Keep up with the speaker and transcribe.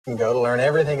You can go to learn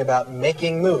everything about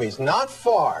making movies. Not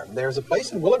far, there's a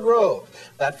place in Willow Grove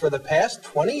that for the past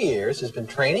 20 years has been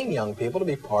training young people to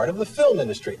be part of the film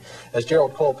industry. As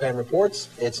Gerald Colpan reports,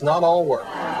 it's not all work.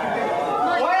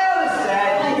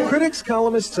 Critics,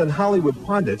 columnists, and Hollywood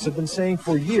pundits have been saying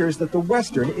for years that the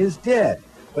Western is dead.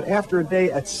 But after a day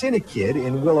at Cinekyd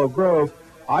in Willow Grove,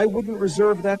 I wouldn't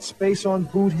reserve that space on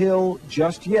Boot Hill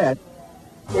just yet.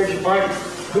 Where's your bike?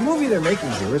 The movie they're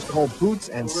making here is called Boots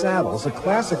and Saddles, a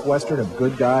classic Western of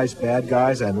good guys, bad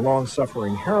guys, and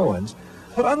long-suffering heroines.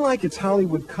 But unlike its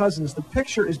Hollywood cousins, the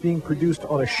picture is being produced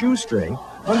on a shoestring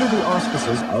under the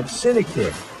auspices of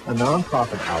Cinekyd, a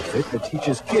non-profit outfit that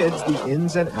teaches kids the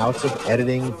ins and outs of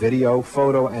editing, video,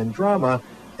 photo, and drama,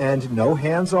 and no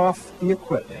hands off the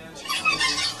equipment.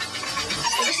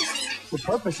 The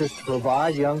purpose is to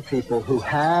provide young people who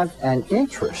have an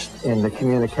interest in the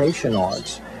communication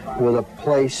arts with a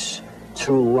place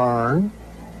to learn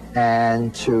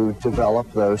and to develop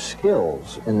those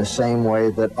skills in the same way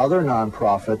that other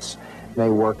nonprofits may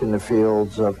work in the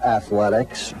fields of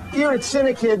athletics. Here at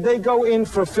Cinekyd, they go in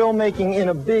for filmmaking in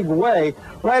a big way.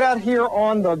 Right out here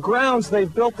on the grounds,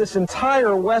 they've built this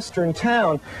entire western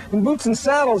town. And Boots and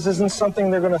Saddles isn't something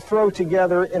they're going to throw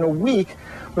together in a week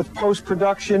with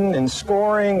post-production and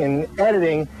scoring and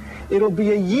editing. It'll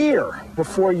be a year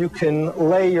before you can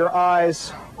lay your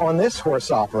eyes on this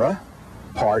horse opera,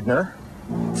 Partner.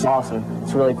 It's awesome.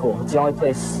 It's really cool. It's the only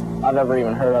place I've ever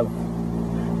even heard of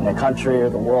in the country or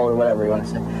the world or whatever you want to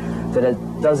say that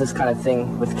it does this kind of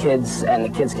thing with kids, and the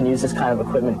kids can use this kind of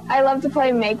equipment. I love to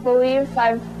play make-believe.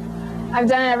 I've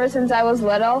done it ever since I was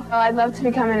little. I'd love to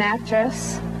become an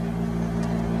actress.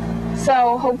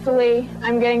 So hopefully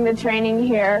I'm getting the training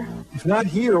here. If not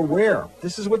here, where?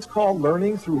 This is what's called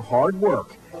learning through hard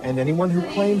work. And anyone who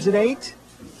claims it ain't,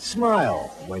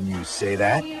 smile when you say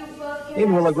that.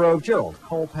 In Willow Grove, Gerald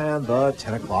Colpan, the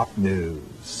 10 o'clock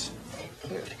news.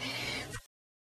 Cute.